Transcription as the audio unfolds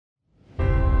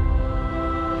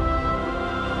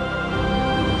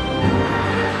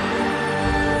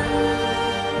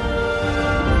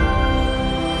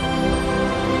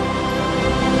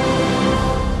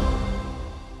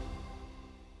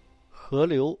河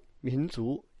流、民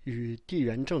族与地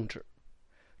缘政治，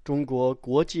中国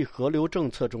国际河流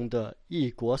政策中的一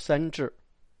国三制。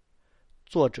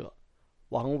作者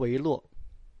王维洛。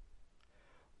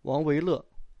王维洛，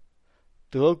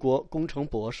德国工程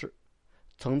博士，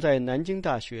曾在南京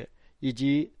大学以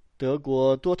及德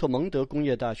国多特蒙德工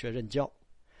业大学任教，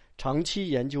长期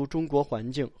研究中国环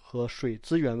境和水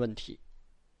资源问题。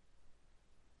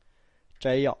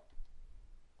摘要：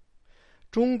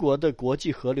中国的国际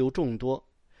河流众多，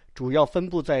主要分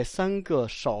布在3个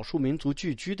少数民族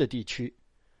聚居的地区：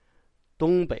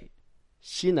东北、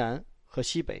西南和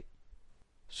西北。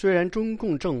虽然中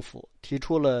共政府提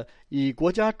出了以国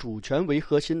家主权为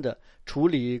核心的处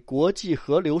理国际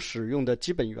河流使用的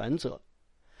基本原则，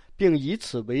并以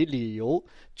此为理由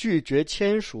拒绝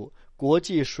签署国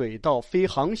际水道非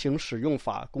航行使用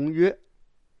法公约，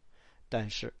但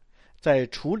是在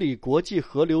处理国际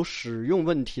河流使用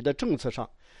问题的政策上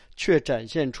却展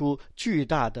现出巨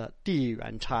大的地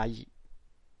缘差异。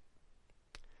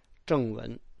正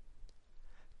文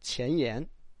前言：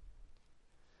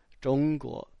中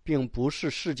国并不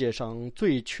是世界上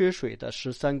最缺水的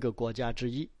13个国家之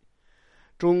一，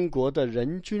中国的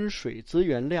人均水资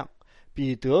源量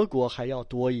比德国还要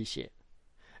多一些，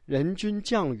人均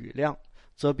降雨量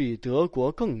则比德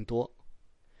国更多。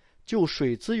就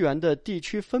水资源的地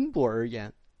区分布而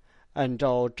言，按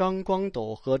照张光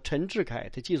斗和陈志凯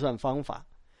的计算方法，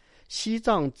西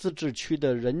藏自治区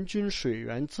的人均水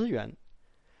源资源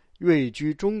位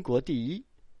居中国第一，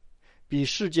比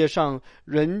世界上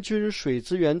人均水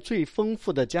资源最丰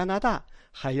富的加拿大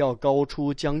还要高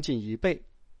出将近1倍。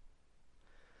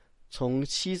从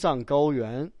西藏高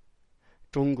原，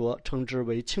中国称之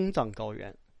为青藏高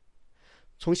原，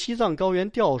从西藏高原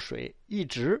调水一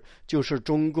直就是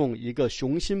中共一个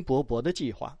雄心勃勃的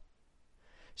计划。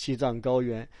西藏高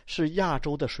原是亚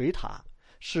洲的水塔，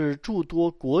是诸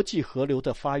多国际河流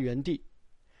的发源地，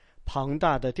庞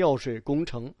大的调水工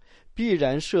程必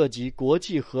然涉及国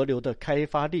际河流的开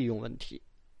发利用问题。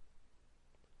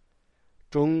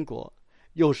中国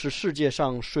又是世界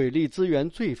上水利资源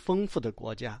最丰富的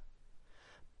国家，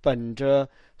本着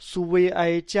苏维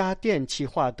埃加电气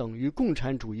化等于共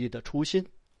产主义的初心，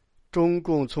中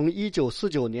共从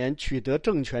1949年取得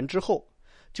政权之后，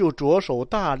就着手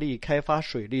大力开发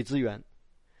水利资源。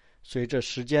随着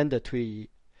时间的推移，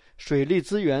水利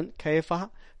资源开发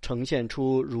呈现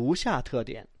出如下特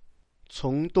点：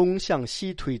从东向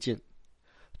西推进，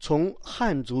从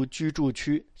汉族居住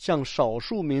区向少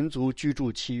数民族居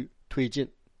住区推进，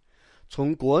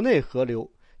从国内河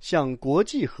流向国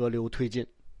际河流推进。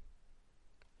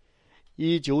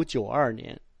1992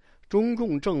年，中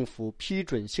共政府批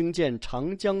准兴建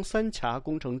长江三峡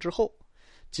工程之后，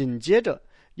紧接着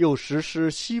又实施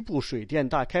西部水电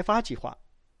大开发计划，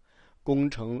工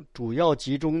程主要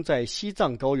集中在西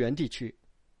藏高原地区。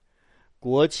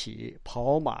国企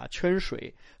跑马圈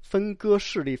水，分割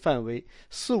势力范围，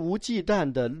肆无忌惮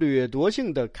地掠夺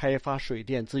性地开发水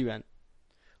电资源。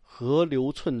河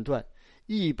流寸断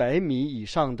，100米以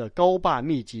上的高坝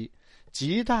密集，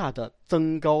极大地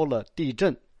增高了地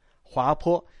震、滑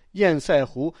坡、堰塞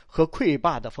湖和溃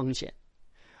坝的风险，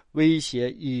威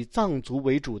胁以藏族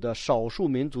为主的少数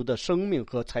民族的生命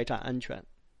和财产安全。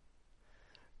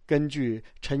根据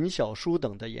陈晓书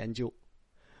等的研究，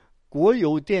国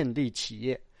有电力企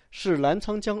业是澜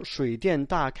沧江水电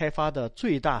大开发的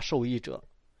最大受益者，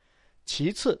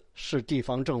其次是地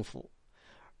方政府，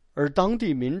而当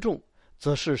地民众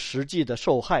则是实际的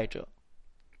受害者。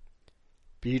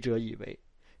笔者以为，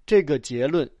这个结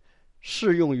论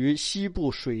适用于西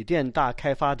部水电大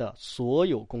开发的所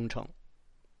有工程。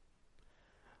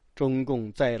中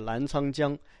共在澜沧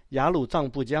江、雅鲁藏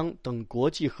布江等国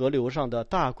际河流上的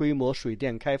大规模水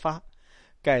电开发，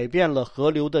改变了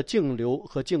河流的径流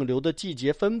和径流的季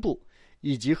节分布，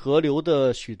以及河流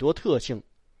的许多特性，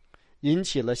引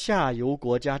起了下游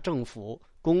国家政府、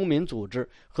公民组织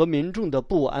和民众的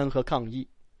不安和抗议，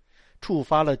触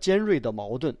发了尖锐的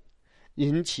矛盾，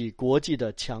引起国际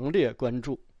的强烈关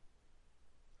注。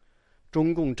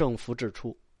中共政府指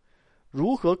出，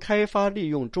如何开发利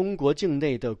用中国境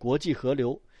内的国际河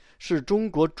流是中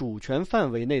国主权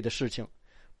范围内的事情，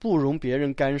不容别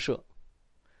人干涉。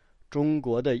中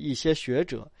国的一些学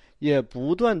者也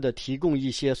不断地提供一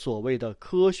些所谓的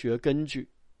科学根据。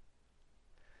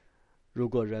如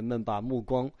果人们把目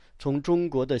光从中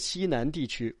国的西南地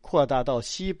区扩大到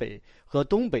西北和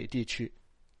东北地区，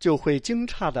就会惊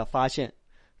诧地发现，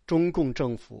中共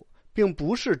政府并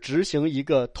不是执行一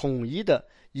个统一的、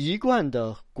一贯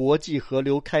的国际河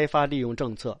流开发利用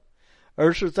政策，而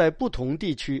是在不同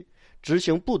地区执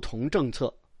行不同政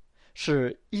策，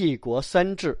是一国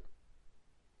三制。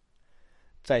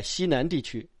在西南地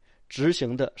区，执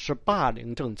行的是霸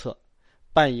凌政策，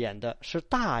扮演的是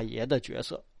大爷的角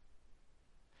色。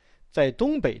在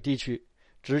东北地区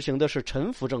执行的是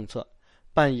臣服政策，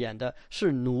扮演的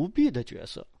是奴婢的角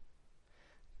色。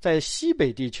在西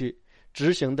北地区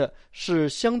执行的是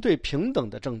相对平等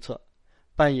的政策，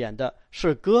扮演的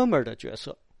是哥们儿的角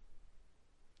色。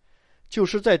就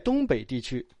是在东北地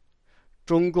区，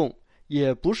中共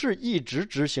也不是一直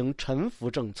执行臣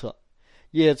服政策，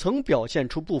也曾表现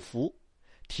出不服，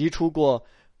提出过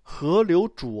河流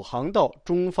主航道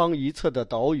中方一侧的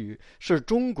岛屿是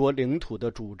中国领土的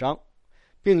主张，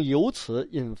并由此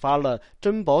引发了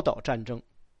珍宝岛战争。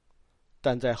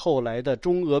但在后来的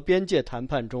中俄边界谈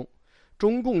判中，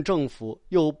中共政府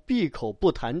又闭口不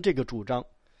谈这个主张，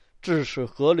致使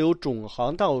河流主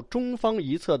航道中方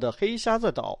一侧的黑瞎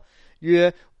子岛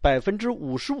约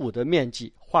 55% 的面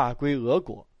积划归俄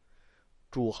国，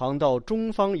主航道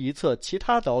中方一侧其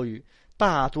他岛屿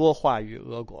大多划于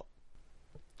俄国。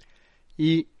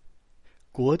一、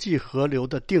国际河流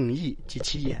的定义及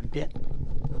其演变。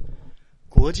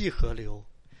国际河流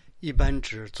一般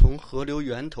指从河流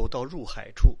源头到入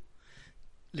海处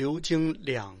流经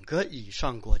2个以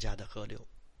上国家的河流，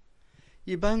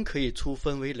一般可以粗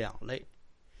分为2类。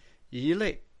一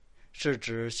类是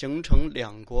指形成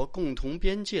2国共同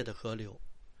边界的河流，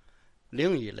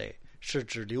另一类是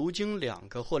指流经2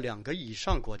个或2个以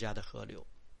上国家的河流。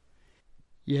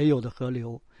也有的河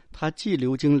流它既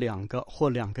流经2个或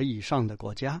2个以上的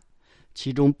国家，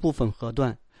其中部分河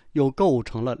段又构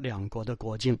成了2国的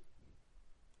国境。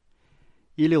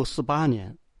1648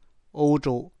年，欧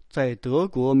洲在德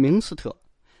国明斯特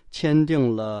签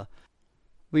订了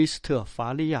威斯特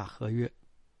伐利亚合约。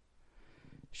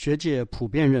学界普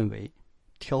遍认为，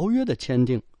条约的签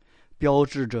订标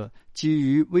志着基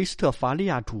于威斯特伐利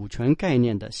亚主权概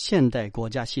念的现代国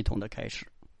家系统的开始。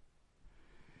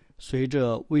随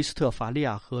着威斯特伐利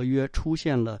亚合约出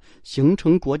现了形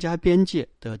成国家边界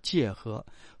的界河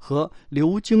和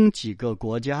流经几个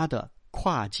国家的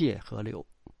跨界河流。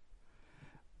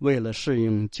为了适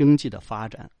应经济的发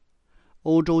展，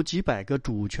欧洲几百个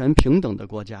主权平等的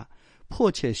国家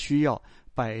迫切需要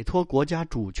摆脱国家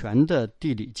主权的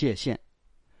地理界限，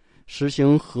实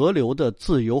行河流的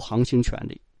自由航行权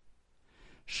利。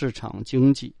市场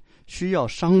经济需要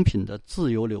商品的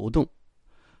自由流动，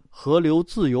河流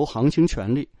自由航行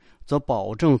权利则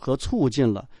保证和促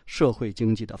进了社会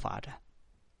经济的发展。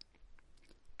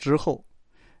之后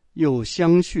又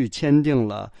相续签订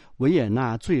了维也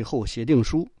纳最后协定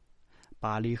书、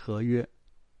巴黎合约、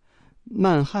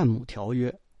曼汉姆条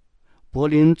约、柏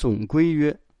林总规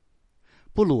约、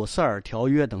布鲁塞尔条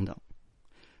约等等，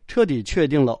彻底确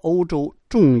定了欧洲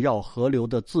重要河流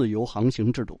的自由航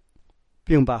行制度，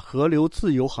并把河流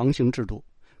自由航行制度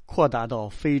扩大到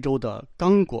非洲的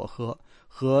刚果河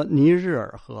和尼日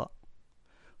尔河。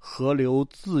河流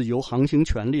自由航行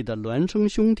权利的孪生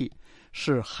兄弟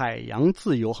是海洋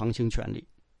自由航行权利。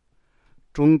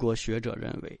中国学者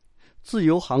认为，自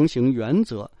由航行原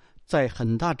则在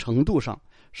很大程度上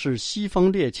是西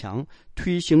方列强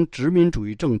推行殖民主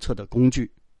义政策的工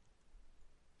具。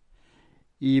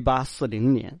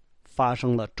1840年发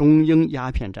生了中英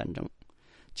鸦片战争，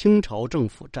清朝政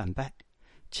府战败，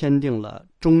签订了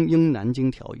中英南京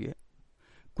条约，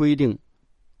规定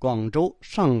广州、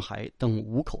上海等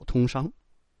5口通商，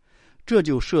这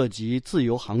就涉及自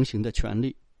由航行的权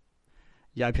利。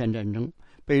鸦片战争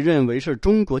被认为是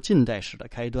中国近代史的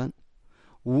开端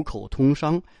，5口通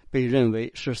商被认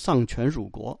为是丧权辱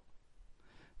国。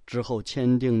之后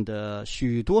签订的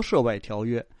许多涉外条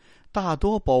约，大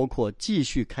多包括继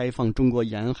续开放中国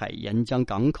沿海沿江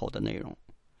港口的内容。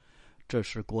这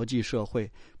使国际社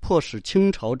会迫使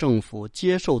清朝政府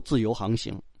接受自由航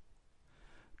行。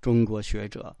中国学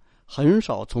者很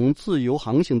少从自由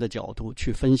航行的角度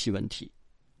去分析问题。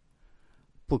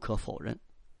不可否认，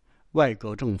外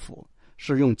国政府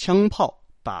是用枪炮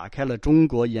打开了中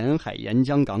国沿海沿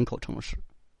江港口城市，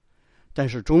但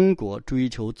是中国追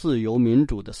求自由民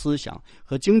主的思想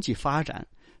和经济发展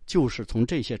就是从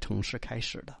这些城市开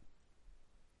始的。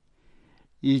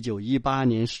1918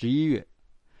年11月，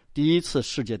第一次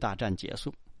世界大战结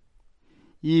束。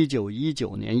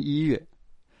1919年1月，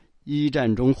一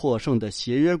战中获胜的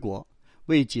协约国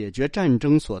为解决战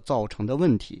争所造成的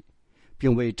问题，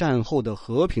并为战后的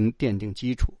和平奠定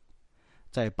基础，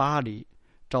在巴黎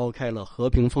召开了和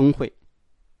平峰会。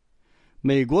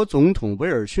美国总统威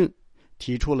尔逊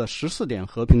提出了14点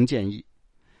和平建议，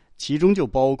其中就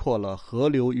包括了河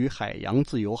流与海洋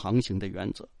自由航行的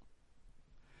原则。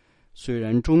虽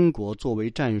然中国作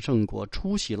为战胜国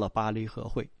出席了巴黎和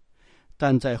会，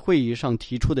但在会议上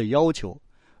提出的要求，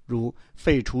如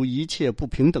废除一切不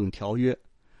平等条约、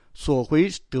索回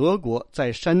德国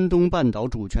在山东半岛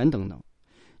主权等等，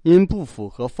因不符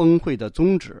合峰会的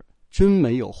宗旨，均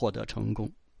没有获得成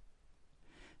功。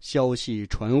消息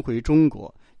传回中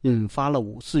国，引发了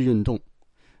五四运动，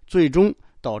最终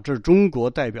导致中国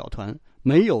代表团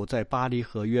没有在巴黎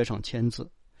合约上签字，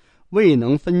未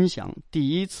能分享第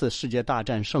一次世界大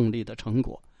战胜利的成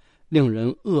果，令人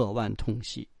扼腕痛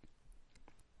惜。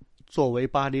作为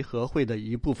巴黎和会的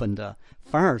一部分的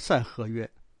凡尔赛合约，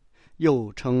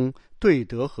又称对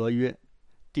德合约，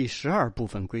第12部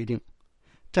分规定，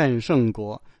战胜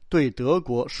国对德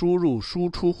国输入输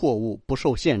出货物不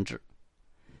受限制。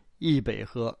易北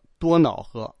河、多瑙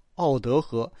河、奥德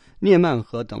河、涅曼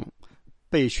河等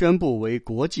被宣布为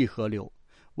国际河流，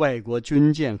外国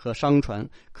军舰和商船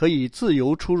可以自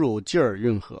由出入基尔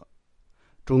运河。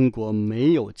中国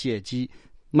没有借机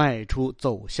迈出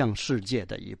走向世界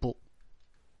的一步。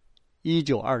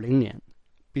1920年，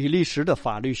比利时的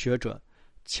法律学者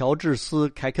乔治斯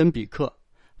·凯肯比克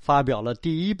发表了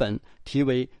第一本题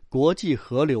为《国际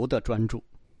河流》的专著。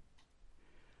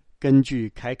根据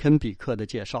凯肯比克的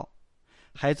介绍，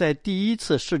还在第一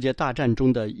次世界大战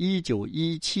中的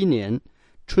1917年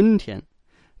春天，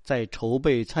在筹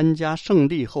备参加胜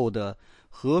利后的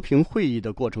和平会议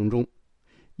的过程中，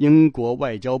英国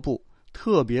外交部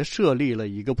特别设立了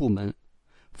一个部门，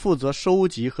负责收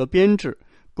集和编制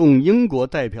供英国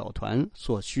代表团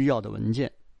所需要的文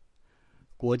件。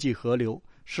国际河流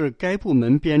是该部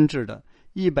门编制的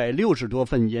160多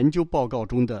份研究报告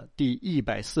中的第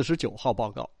149号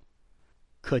报告，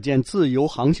可见自由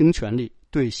航行权利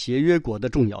对协约国的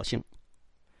重要性。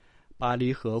巴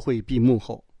黎和会闭幕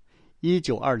后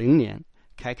，1920年，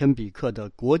凯肯比克的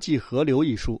《国际河流》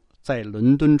一书在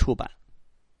伦敦出版。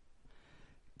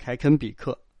凯肯比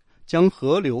克将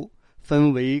河流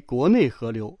分为国内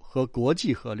河流和国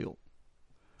际河流。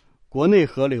国内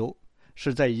河流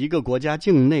是在一个国家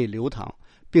境内流淌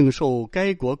并受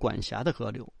该国管辖的河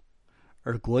流，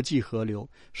而国际河流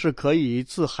是可以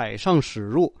自海上驶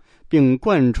入并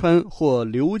贯穿或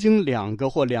流经2个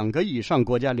或2个以上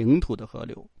国家领土的河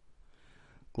流。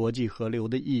国际河流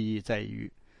的意义在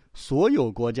于，所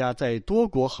有国家在多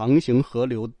国航行河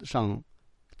流上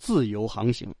自由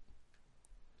航行。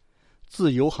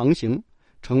自由航行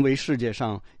成为世界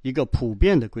上一个普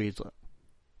遍的规则。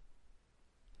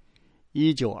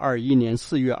1921年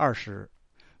4月20日，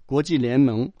国际联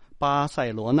盟巴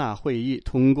塞罗那会议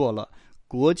通过了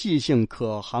国际性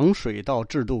可航水道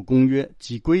制度公约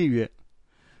及规约，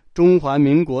中华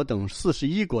民国等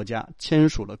41国家签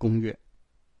署了公约。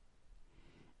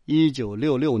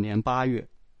1966年8月，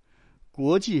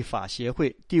国际法协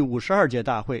会第52届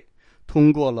大会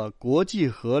通过了国际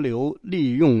河流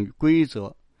利用规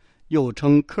则，又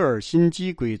称科尔辛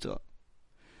基规则。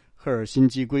赫尔辛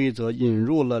基规则引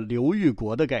入了流域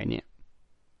国的概念。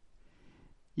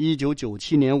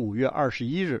1997年5月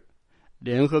21日，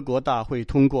联合国大会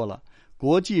通过了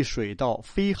国际水道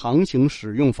非航行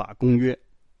使用法公约，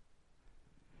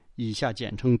以下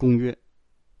简称公约。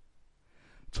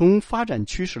从发展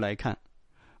趋势来看，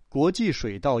国际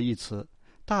水道一词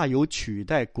大有取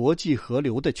代国际河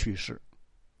流的趋势。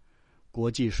国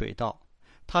际水道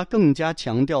它更加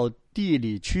强调地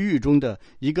理区域中的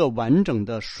一个完整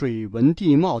的水文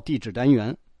地貌地质单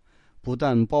元，不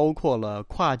但包括了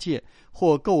跨界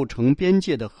或构成边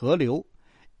界的河流，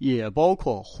也包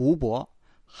括湖泊、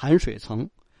含水层、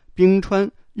冰川、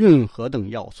运河等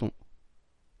要素，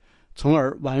从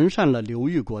而完善了流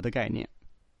域国的概念。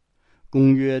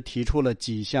公约提出了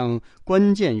几项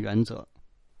关键原则，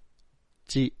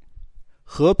即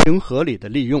和平合理的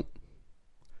利用，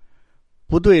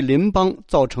不对邻邦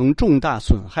造成重大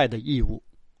损害的义务，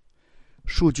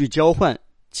数据交换、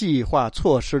计划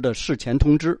措施的事前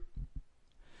通知，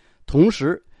同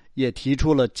时也提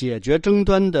出了解决争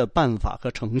端的办法和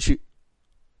程序。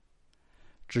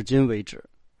至今为止，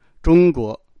中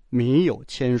国没有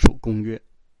签署公约。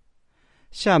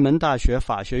厦门大学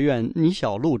法学院倪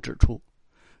小璐指出，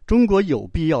中国有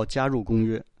必要加入公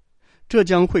约，这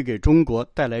将会给中国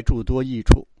带来诸多益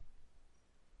处。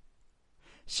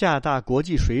厦大国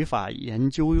际水法研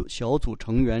究小组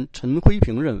成员陈辉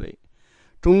平认为，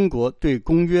中国对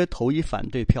公约投以反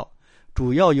对票，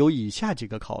主要有以下几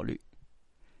个考虑：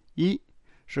一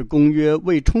是公约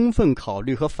未充分考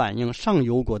虑和反映上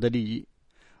游国的利益，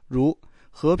如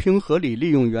和平合理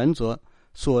利用原则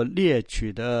所列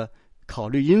举的考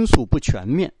虑因素不全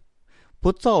面，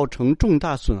不造成重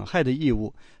大损害的义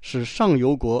务使上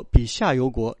游国比下游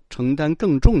国承担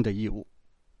更重的义务。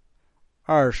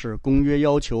二是公约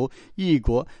要求一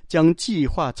国将计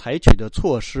划采取的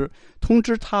措施通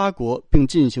知他国并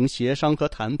进行协商和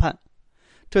谈判，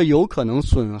这有可能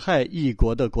损害一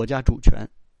国的国家主权。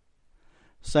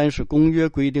三是公约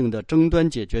规定的争端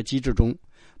解决机制中，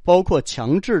包括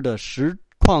强制的实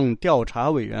况调查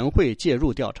委员会介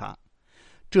入调查，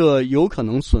这有可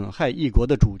能损害一国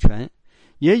的主权，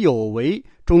也有违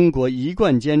中国一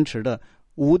贯坚持的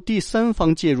无第三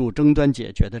方介入争端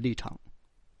解决的立场。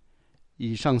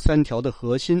以上3条的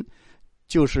核心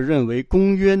就是认为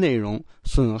公约内容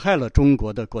损害了中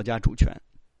国的国家主权。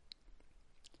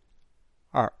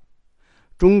2.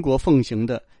 中国奉行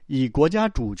的以国家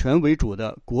主权为主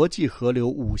的国际河流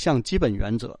5项基本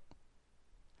原则。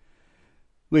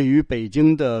位于北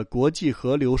京的国际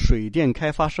河流水电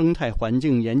开发生态环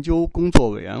境研究工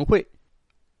作委员会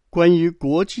关于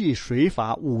国际水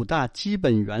法5大基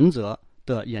本原则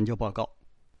的研究报告，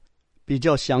比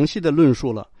较详细地论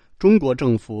述了中国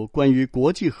政府关于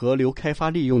国际河流开发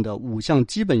利用的5项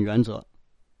基本原则：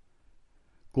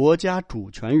国家主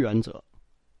权原则、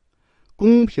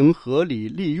公平合理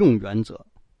利用原则、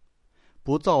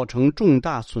不造成重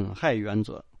大损害原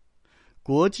则、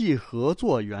国际合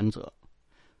作原则、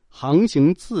航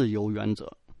行自由原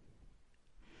则。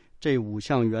这5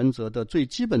项原则的最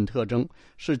基本特征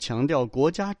是强调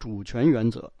国家主权原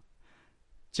则，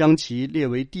将其列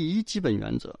为第一基本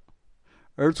原则，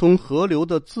而从河流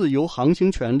的自由航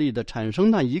行权利的产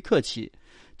生那一刻起，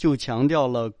就强调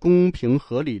了公平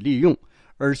合理利用，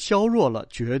而削弱了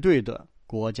绝对的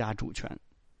国家主权。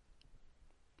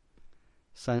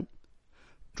3.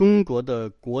 中国的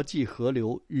国际河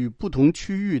流与不同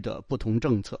区域的不同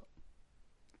政策。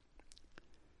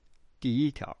第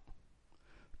1条，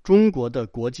中国的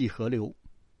国际河流。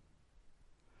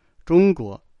中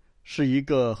国是一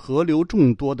个河流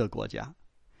众多的国家，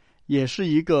也是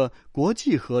一个国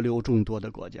际河流众多的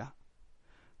国家。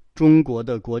中国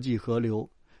的国际河流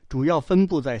主要分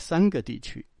布在3个地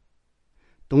区：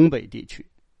东北地区、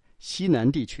西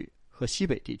南地区和西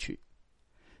北地区，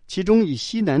其中以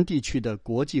西南地区的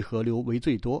国际河流为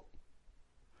最多。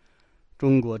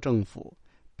中国政府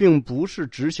并不是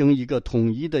执行一个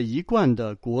统一的一贯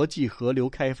的国际河流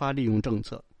开发利用政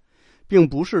策，并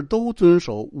不是都遵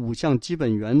守5项基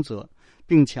本原则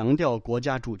并强调国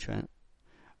家主权，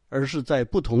而是在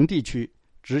不同地区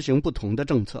执行不同的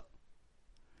政策。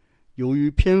由于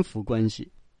篇幅关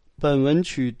系，本文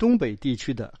取东北地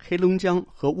区的黑龙江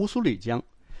和乌苏里江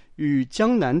与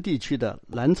江南地区的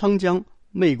澜沧江、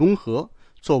湄公河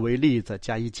作为例子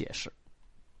加以解释。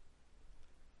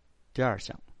第2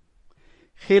项，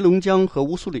黑龙江和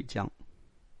乌苏里江。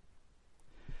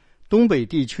东北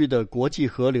地区的国际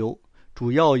河流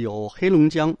主要有黑龙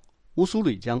江、乌苏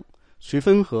里江、绥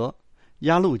芬河、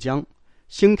鸭绿江、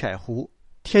兴凯湖、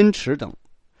天池等，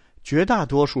绝大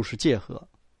多数是界河。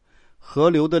河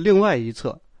流的另外一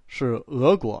侧是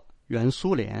俄国、原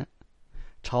苏联、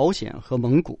朝鲜和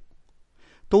蒙古，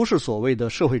都是所谓的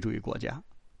社会主义国家。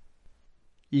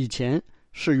以前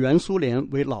是原苏联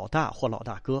为老大或老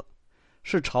大哥，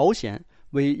是朝鲜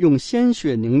为用鲜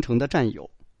血凝成的战友。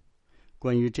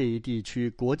关于这一地区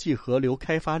国际河流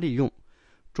开发利用，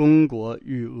中国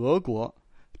与俄国、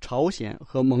朝鲜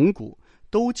和蒙古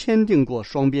都签订过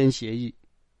双边协议。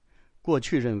过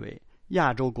去认为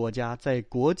亚洲国家在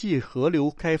国际河流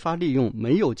开发利用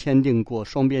没有签订过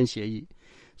双边协议，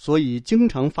所以经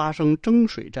常发生争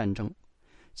水战争，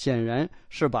显然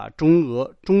是把中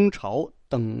俄、中朝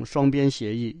等双边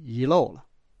协议遗漏了。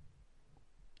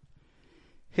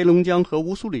黑龙江和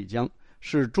乌苏里江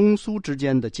是中苏之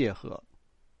间的界河。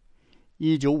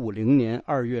1950年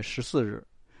2月14日，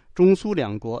中苏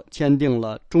两国签订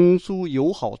了中苏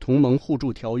友好同盟互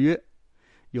助条约，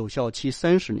有效期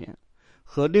30年，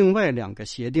和另外2个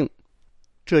协定。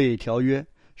这一条约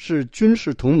是军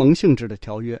事同盟性质的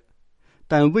条约，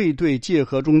但未对界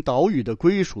河中岛屿的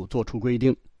归属作出规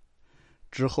定。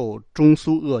之后中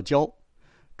苏恶交，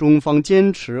中方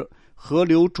坚持河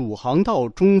流主航道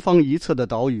中方一侧的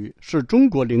岛屿是中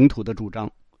国领土的主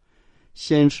张，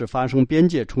先是发生边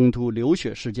界冲突、流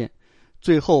血事件，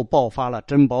最后爆发了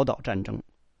珍宝岛战争。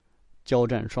交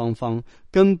战双方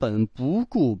根本不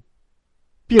顾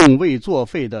并未作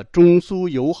废的中苏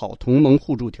友好同盟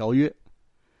互助条约。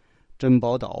珍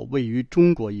宝岛位于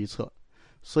中国一侧，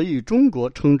所以中国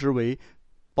称之为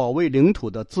保卫领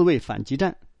土的自卫反击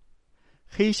战。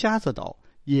黑瞎子岛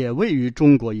也位于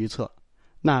中国一侧，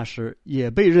那时也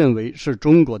被认为是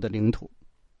中国的领土。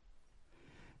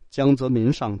江泽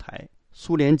民上台，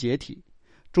苏联解体，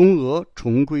中俄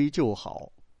重归旧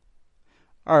好。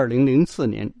2004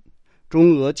年，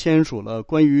中俄签署了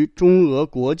关于中俄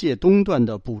国界东段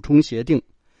的补充协定，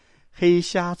黑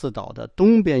瞎子岛的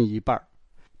东边一半，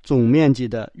总面积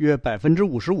的约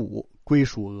 55% 归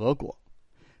属俄国，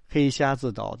黑瞎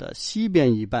子岛的西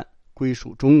边一半归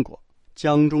属中国，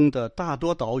江中的大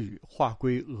多岛屿划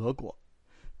归俄国，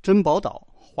珍宝岛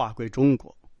划归中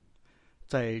国。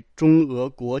在中俄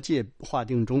国界划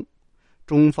定中，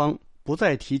中方不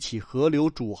再提起河流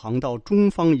主航到中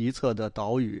方一侧的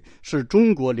岛屿是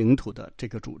中国领土的这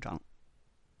个主张。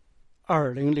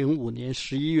2005年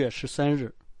11月13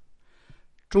日，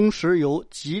中石油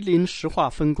吉林石化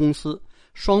分公司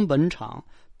双本厂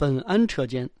苯胺车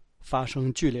间发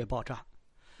生剧烈爆炸，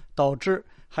导致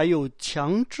还有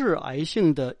强致癌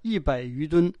性的100余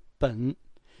吨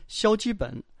硝基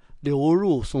苯流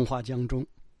入松花江中。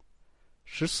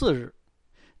14日，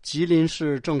吉林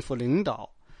市政府领导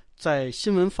在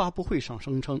新闻发布会上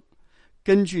声称，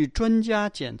根据专家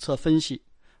检测分析，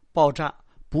爆炸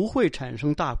不会产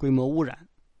生大规模污染，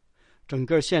整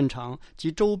个现场及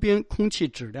周边空气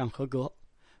质量合格，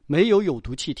没有有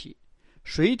毒气体，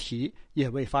水体也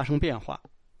未发生变化。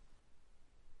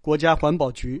国家环保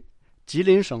局、吉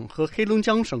林省和黑龙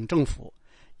江省政府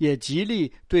也极力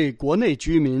对国内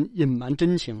居民隐瞒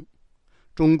真情，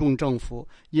中共政府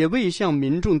也未向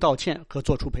民众道歉和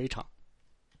作出赔偿。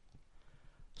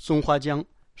松花江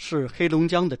是黑龙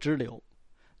江的支流，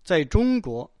在中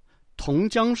国同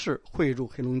江市汇入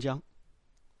黑龙江，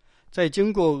在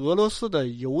经过俄罗斯的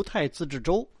犹太自治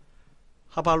州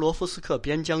哈巴罗夫斯克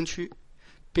边疆区，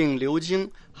并流经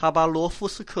哈巴罗夫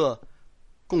斯克、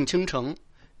共青城、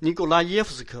尼古拉耶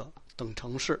夫斯克等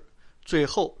城市，最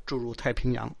后注入太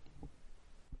平洋。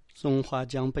松花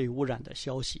江被污染的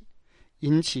消息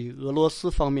引起俄罗斯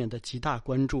方面的极大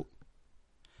关注。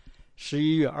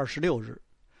11月26日，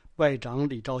外长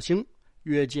李肇星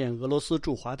约见俄罗斯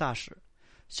驻华大使，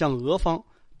向俄方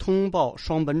通报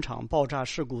双本厂爆炸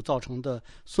事故造成的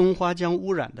松花江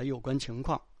污染的有关情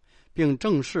况，并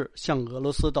正式向俄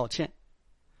罗斯道歉。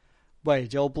外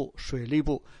交部、水利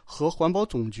部和环保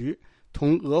总局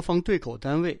同俄方对口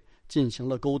单位进行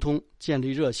了沟通，建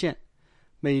立热线，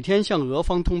每天向俄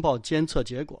方通报监测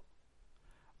结果。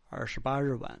28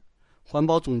日晚，环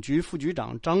保总局副局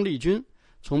长张立军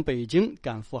从北京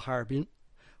赶赴哈尔滨，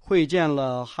会见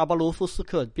了哈巴罗夫斯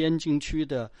克边境区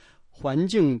的环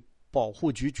境保护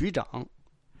局局长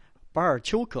巴尔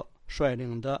丘克率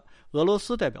领的俄罗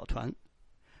斯代表团，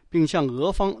并向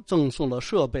俄方赠送了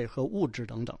设备和物质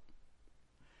等等。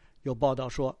有报道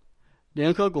说，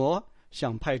联合国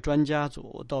想派专家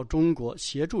组到中国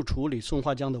协助处理松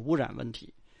花江的污染问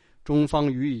题，中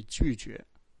方予以拒绝，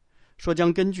说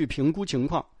将根据评估情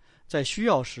况，在需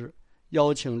要时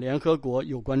邀请联合国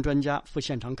有关专家赴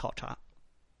现场考察。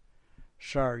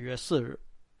12月4日，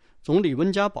总理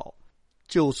温家宝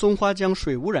就松花江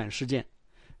水污染事件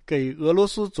给俄罗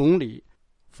斯总理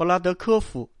弗拉德科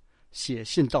夫写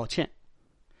信道歉。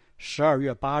12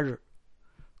月8日，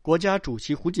国家主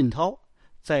席胡锦涛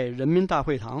在人民大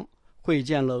会堂会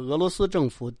见了俄罗斯政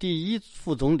府第一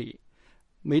副总理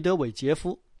梅德韦杰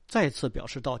夫，再次表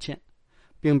示道歉，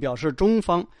并表示中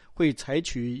方会采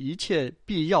取一切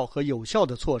必要和有效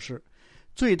的措施，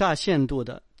最大限度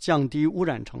地降低污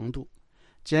染程度，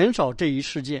减少这一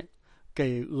事件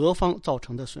给俄方造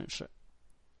成的损失。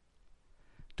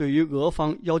对于俄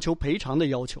方要求赔偿的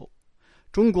要求，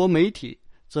中国媒体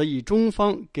则以中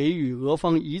方给予俄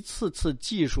方一次次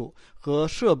技术和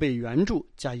设备援助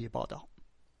加以报道。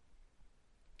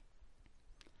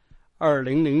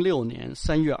2006年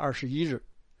3月21日，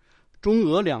中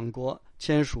俄两国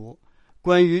签署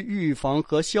关于预防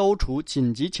和消除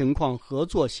紧急情况合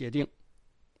作协定，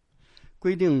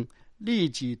规定立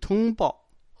即通报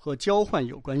和交换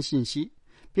有关信息，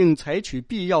并采取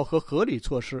必要和合理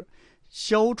措施，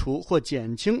消除或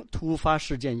减轻突发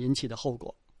事件引起的后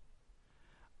果。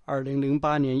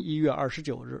2008年1月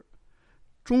29日，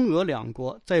中俄两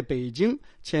国在北京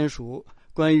签署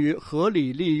关于合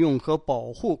理利用和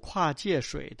保护跨界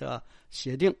水的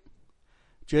协定，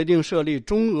决定设立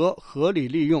中俄合理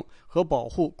利用和保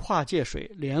护跨界水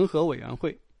联合委员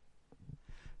会，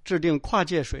制定跨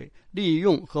界水利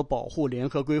用和保护联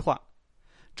合规划，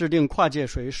制定跨界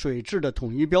水水质的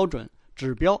统一标准、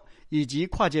指标以及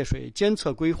跨界水监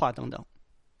测规划等等，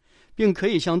并可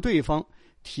以向对方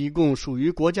提供属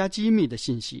于国家机密的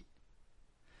信息。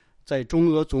在中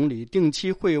俄总理定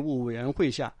期会晤委员会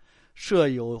下，设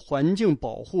有环境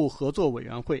保护合作委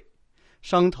员会，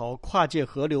商讨跨界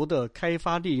河流的开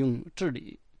发利用治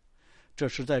理。这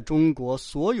是在中国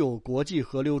所有国际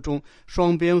河流中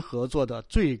双边合作的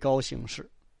最高形式。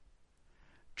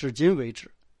至今为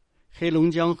止，黑龙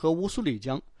江和乌苏里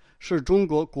江是中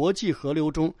国国际河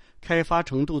流中开发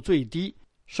程度最低、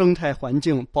生态环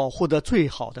境保护得最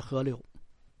好的河流。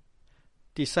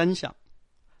第三项，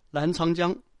澜沧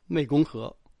江、湄公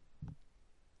河。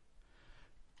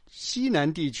西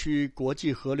南地区国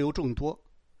际河流众多，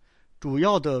主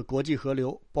要的国际河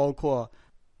流包括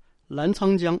澜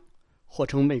沧江或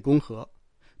称湄公河、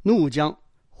怒江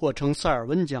或称塞尔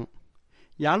温江，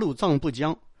雅鲁藏布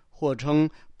江，或称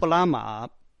布拉马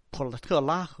普特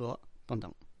拉河等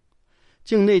等。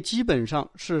境内基本上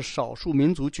是少数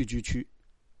民族聚居区。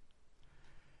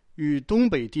与东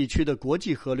北地区的国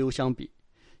际河流相比，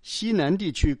西南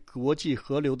地区国际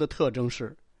河流的特征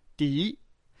是：第一，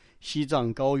西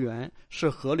藏高原是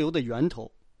河流的源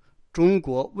头，中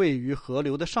国位于河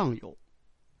流的上游；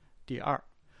第二，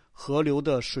河流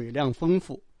的水量丰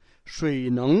富，水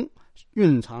能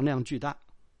蕴藏量巨大；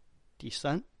第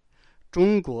三，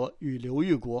中国与流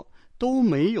域国都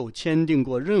没有签订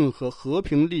过任何和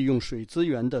平利用水资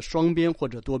源的双边或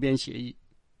者多边协议。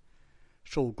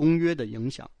受公约的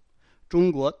影响，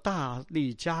中国大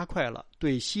力加快了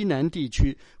对西南地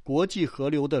区国际河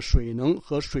流的水能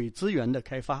和水资源的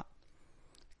开发，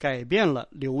改变了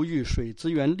流域水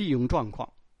资源利用状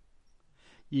况，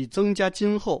以增加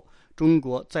今后中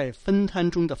国在分摊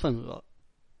中的份额。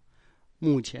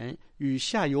目前与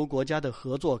下游国家的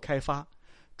合作开发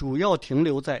主要停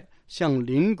留在向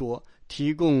邻国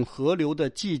提供河流的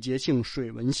季节性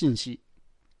水文信息。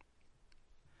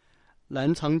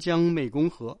澜沧江湄公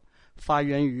河发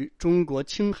源于中国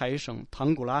青海省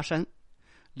唐古拉山，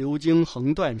流经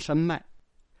横断山脉，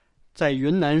在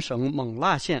云南省勐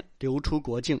腊县流出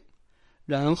国境，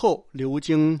然后流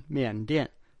经缅甸、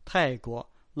泰国、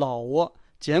老挝、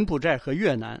柬埔寨和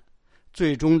越南，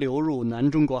最终流入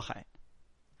南中国海。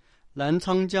澜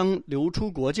沧江流出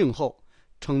国境后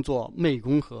称作湄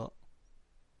公河。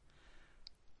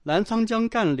澜沧江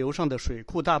干流上的水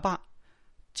库大坝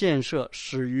建设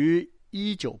始于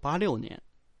1986年，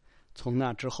从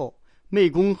那之后，湄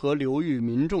公河流域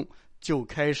民众就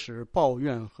开始抱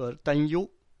怨和担忧，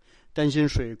担心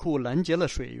水库拦截了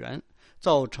水源，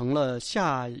造成了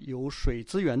下游水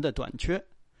资源的短缺，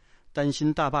担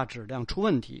心大坝质量出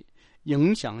问题，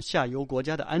影响下游国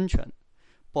家的安全，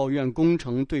抱怨工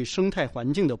程对生态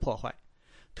环境的破坏，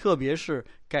特别是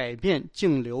改变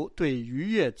径流对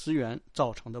渔业资源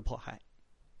造成的迫害。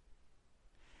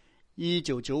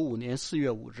1995年4月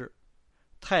5日，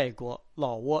泰国、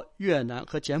老挝、越南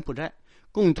和柬埔寨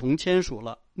共同签署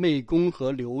了湄公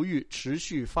河流域持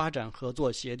续发展合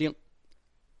作协定。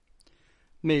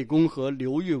湄公河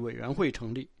流域委员会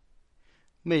成立。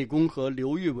湄公河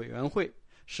流域委员会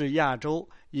是亚洲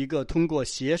一个通过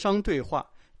协商对话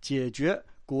解决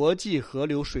国际河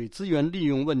流水资源利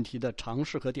用问题的尝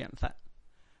试和典范。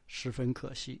十分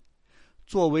可惜，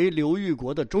作为流域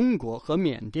国的中国和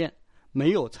缅甸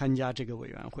没有参加这个委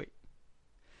员会，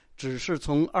只是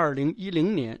从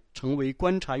2010年成为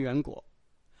观察员国。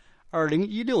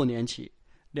2016年起，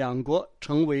两国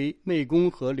成为湄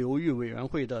公河流域委员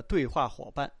会的对话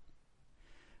伙伴。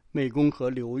湄公河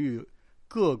流域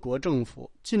各国政府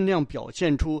尽量表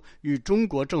现出与中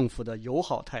国政府的友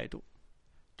好态度，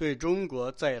对中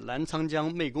国在澜沧江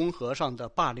湄公河上的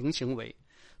霸凌行为，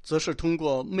则是通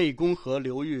过湄公河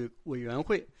流域委员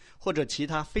会或者其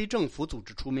他非政府组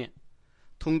织出面，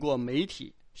通过媒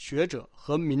体、学者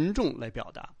和民众来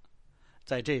表达。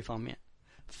在这方面，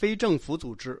非政府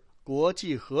组织国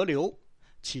际河流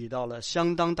起到了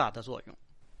相当大的作用。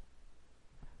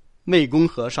湄公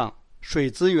河上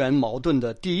水资源矛盾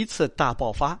的第一次大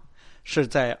爆发是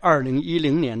在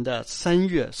2010年的3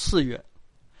月、4月。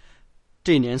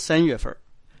这年3月份，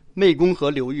湄公河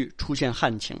流域出现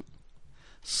旱情。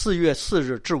4月4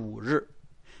日至5日，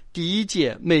第一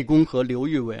届湄公河流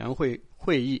域委员会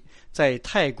会议在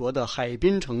泰国的海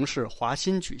滨城市华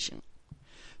欣举行，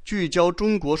聚焦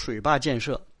中国水坝建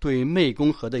设对湄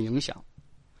公河的影响。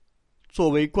作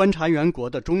为观察员国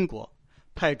的中国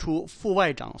派出副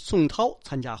外长宋涛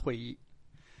参加会议，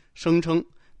声称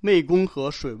湄公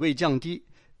河水位降低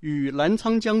与澜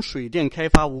沧江水电开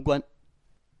发无关。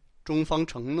中方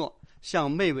承诺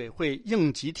向湄委会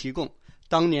应急提供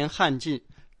当年旱季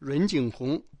润景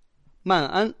洪、曼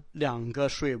安2个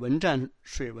水文站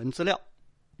水文资料。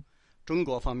中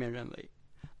国方面认为，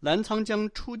澜沧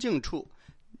江出境处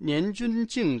年均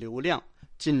净流量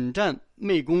仅占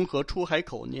湄公河出海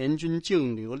口年均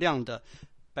净流量的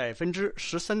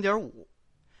 13.5%，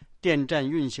 电站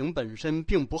运行本身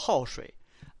并不耗水，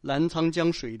澜沧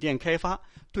江水电开发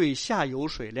对下游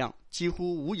水量几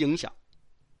乎无影响。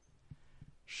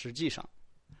实际上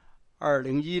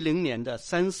2010年的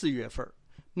3、4月份，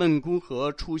湄公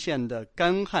河出现的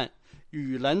干旱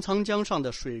与澜沧江上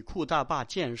的水库大坝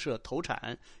建设投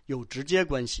产有直接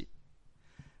关系。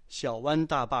小湾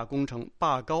大坝工程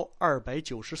坝高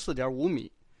294.5米，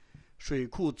水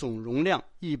库总容量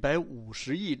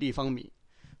150亿立方米，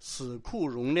死库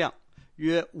容量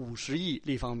约50亿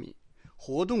立方米，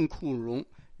活动库容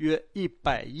约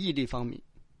100亿立方米，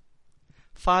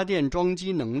发电装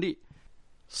机能力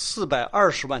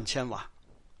420万千瓦。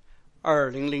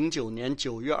2009年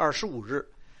9月25日，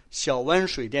小湾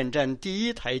水电站第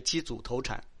一台机组投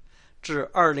产，至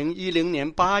2010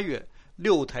年8月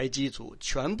，6台机组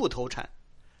全部投产。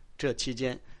这期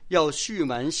间要蓄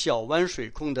满小湾水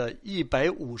控的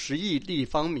150亿立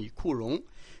方米库容，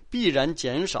必然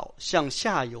减少向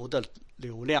下游的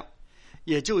流量，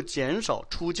也就减少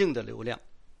出境的流量。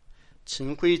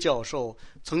秦晖教授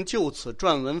曾就此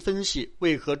撰文分析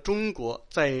为何中国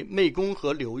在湄公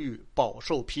河流域饱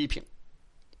受批评。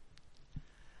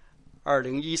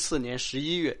2014年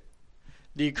11月，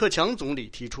李克强总理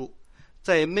提出，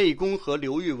在湄公河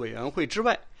流域委员会之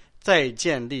外，再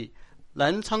建立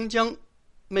澜沧江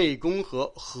湄公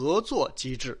河合作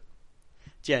机制，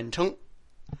简称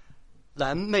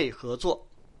澜湄合作。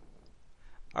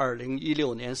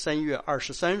2016年3月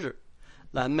23日，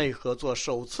澜湄合作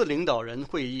首次领导人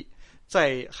会议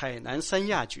在海南三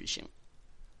亚举行。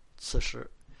此时，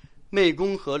湄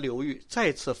公河流域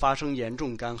再次发生严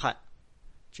重干旱。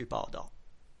据报道，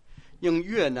应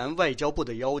越南外交部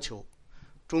的要求，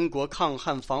中国抗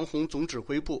旱防洪总指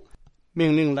挥部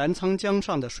命令澜沧江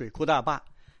上的水库大坝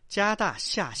加大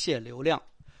下泄流量，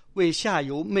为下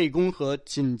游湄公河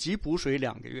紧急补水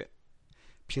2个月，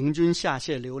平均下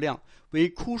泄流量为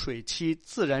枯水期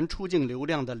自然出境流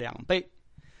量的2倍，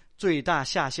最大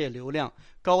下泄流量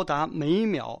高达每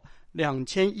秒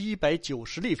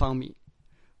2190立方米，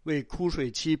为枯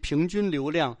水期平均流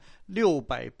量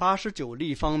689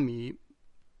立方米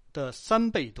的3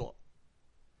倍多。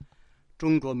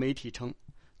中国媒体称，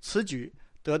此举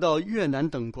得到越南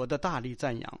等国的大力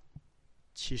赞扬。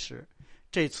其实，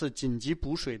这次紧急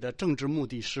补水的政治目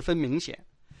的十分明显，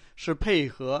是配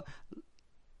合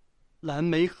澜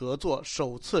湄合作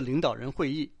首次领导人会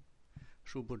议。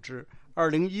殊不知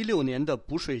，2016年的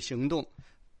补水行动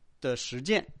的实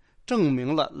践证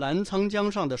明了澜沧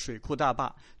江上的水库大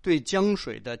坝对江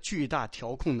水的巨大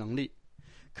调控能力，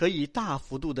可以大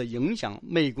幅度地影响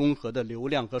湄公河的流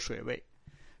量和水位。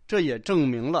这也证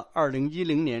明了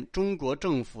2010年中国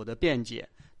政府的辩解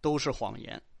都是谎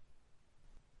言。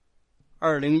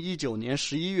2019年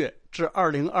11月至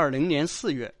2020年4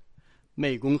月，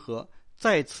湄公河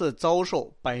再次遭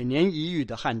受100年一遇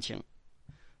的旱情。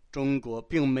中国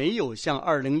并没有像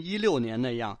2016年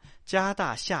那样加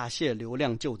大下泄流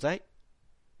量救灾。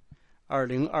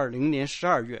2020年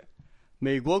12月，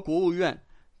美国国务院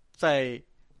在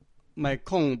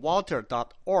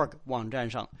meconwater.org 网站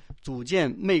上组建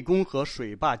湄公河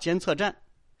水坝监测站，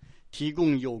提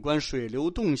供有关水流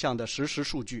动向的实时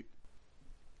数据。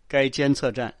该监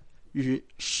测站与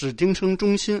史丁生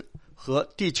中心和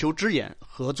地球之眼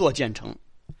合作建成，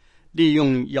利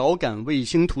用遥感卫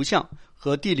星图像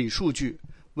和地理数据，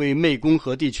为湄公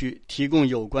河地区提供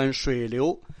有关水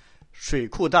流、水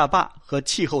库大坝和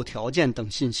气候条件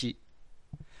等信息。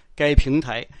该平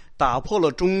台打破了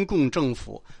中共政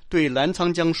府对澜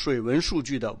沧江水文数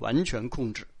据的完全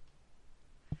控制。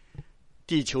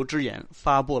地球之眼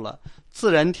发布了自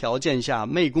然条件下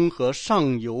湄公河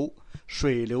上游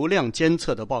水流量监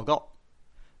测的报告，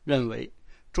认为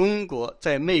中国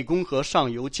在湄公河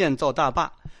上游建造大坝，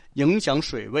影响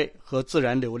水位和自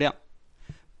然流量，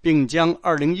并将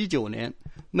2019年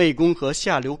湄公河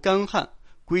下流干旱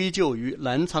归咎于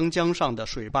澜沧江上的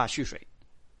水坝蓄水。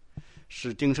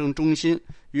史丁生中心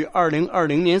于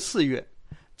2020年4月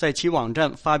在其网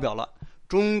站发表了《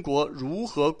中国如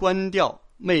何关掉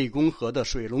湄公河的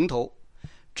水龙头》，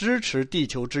支持地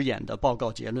球之眼的报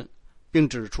告结论，并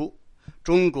指出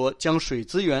中国将水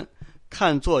资源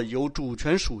看作有主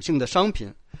权属性的商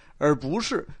品，而不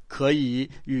是可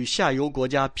以与下游国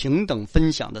家平等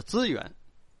分享的资源。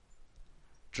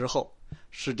之后，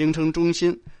史丁生中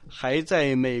心还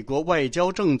在美国外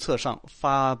交政策上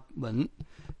发文，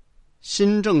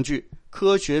新证据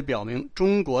科学表明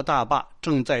中国大坝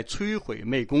正在摧毁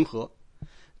湄公河，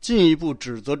进一步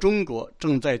指责中国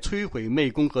正在摧毁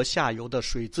湄公河下游的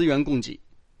水资源供给。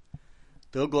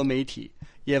德国媒体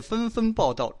也纷纷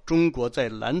报道中国在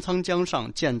澜沧江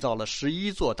上建造了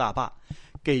11座大坝，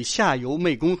给下游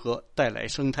湄公河带来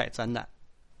生态灾难。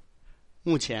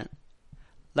目前，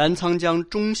澜沧江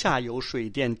中下游水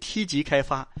电梯级开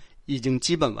发已经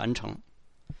基本完成。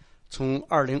从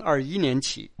2021年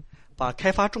起，把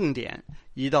开发重点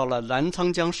移到了澜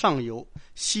沧江上游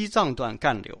西藏段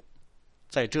干流，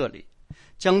在这里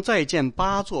将再建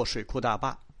8座水库大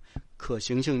坝，可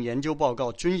行性研究报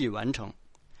告均已完成，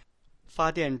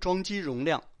发电装机容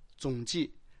量总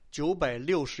计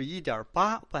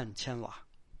961.8万千瓦。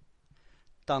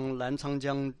当澜沧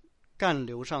江干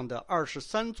流上的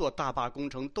23座大坝工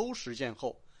程都实现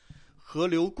后，河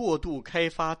流过度开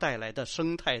发带来的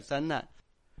生态灾难，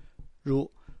如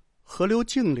河流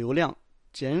径流量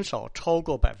减少超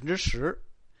过10%，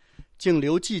径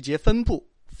流季节分布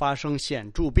发生显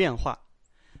著变化，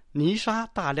泥沙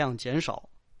大量减少，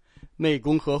湄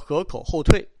公河河口后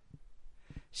退，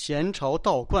咸潮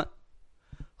倒灌，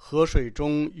河水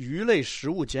中鱼类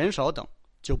食物减少等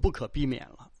就不可避免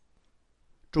了。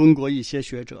中国一些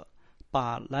学者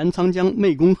把澜沧江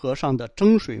湄公河上的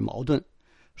争水矛盾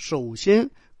首先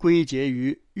归结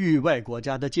于域外国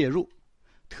家的介入，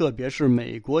特别是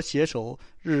美国携手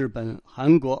日本、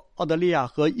韩国、澳大利亚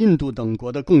和印度等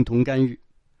国的共同干预。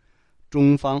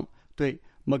中方对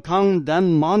Mekong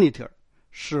Dam Monitor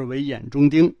视为眼中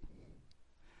钉。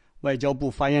外交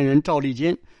部发言人赵立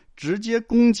坚直接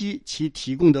攻击其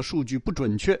提供的数据不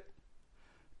准确。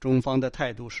中方的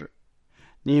态度是，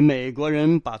你美国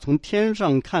人把从天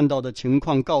上看到的情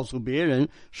况告诉别人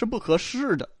是不合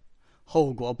适的，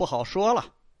后果不好说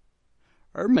了。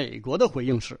而美国的回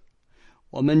应是，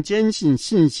我们坚信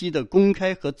信息的公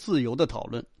开和自由的讨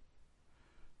论。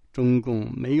中共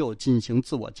没有进行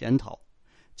自我检讨，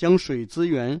将水资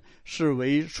源视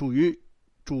为属于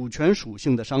主权属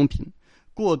性的商品，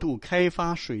过度开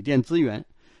发水电资源，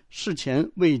事前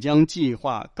未将计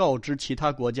划告知其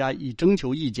他国家以征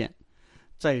求意见，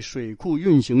在水库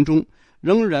运行中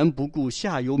仍然不顾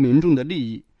下游民众的利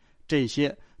益，这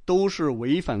些都是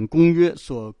违反公约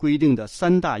所规定的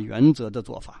3大原则的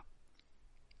做法。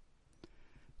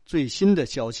最新的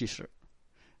消息是，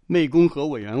湄公河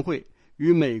委员会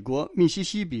与美国密西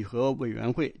西比河委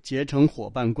员会结成伙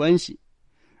伴关系，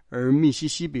而密西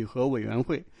西比河委员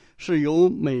会是由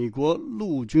美国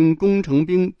陆军工程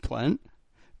兵团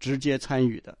直接参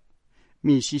与的。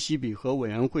密西西比河委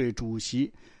员会主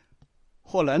席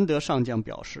霍兰德上将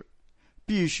表示，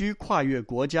必须跨越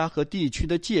国家和地区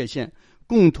的界限，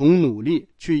共同努力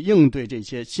去应对这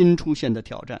些新出现的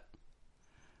挑战。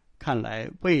看来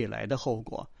未来的后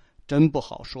果真不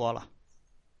好说了。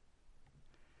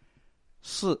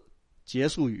4. 结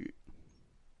束语。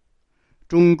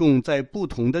中共在不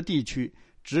同的地区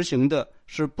执行的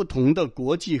是不同的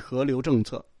国际河流政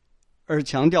策，而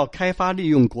强调开发利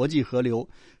用国际河流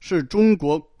是中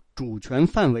国主权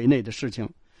范围内的事情，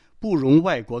不容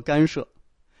外国干涉。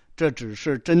这只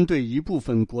是针对一部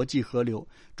分国际河流，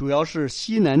主要是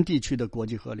西南地区的国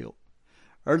际河流，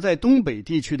而在东北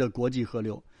地区的国际河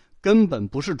流根本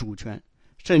不是主权，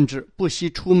甚至不惜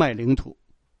出卖领土。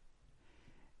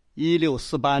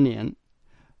1648年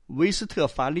维斯特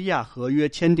伐利亚合约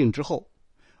签订之后，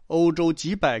欧洲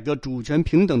几百个主权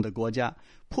平等的国家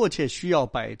迫切需要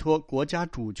摆脱国家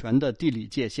主权的地理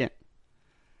界限，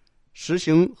实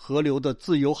行河流的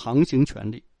自由航行权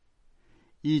利。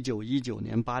1919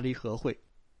年巴黎和会，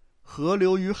河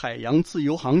流与海洋自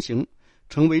由航行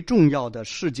成为重要的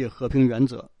世界和平原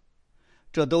则，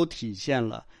这都体现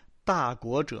了大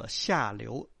国者下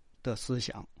流的思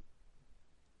想。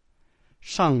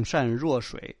上善若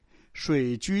水，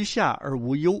水居下而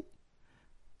无忧；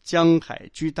江海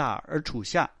居大而处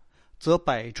下，则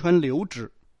百川流之；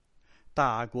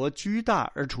大国居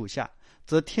大而处下，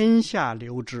则天下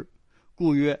流之，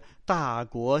故曰大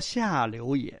国下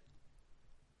流也。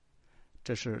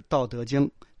这是《道德经》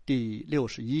第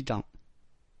61章。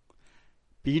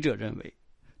笔者认为，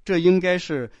这应该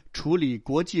是处理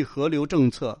国际河流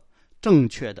政策正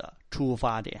确的出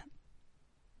发点。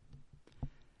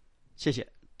谢谢，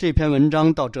这篇文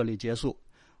章到这里结束。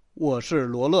我是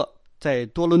罗乐，在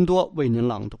多伦多为您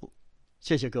朗读。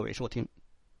谢谢各位收听。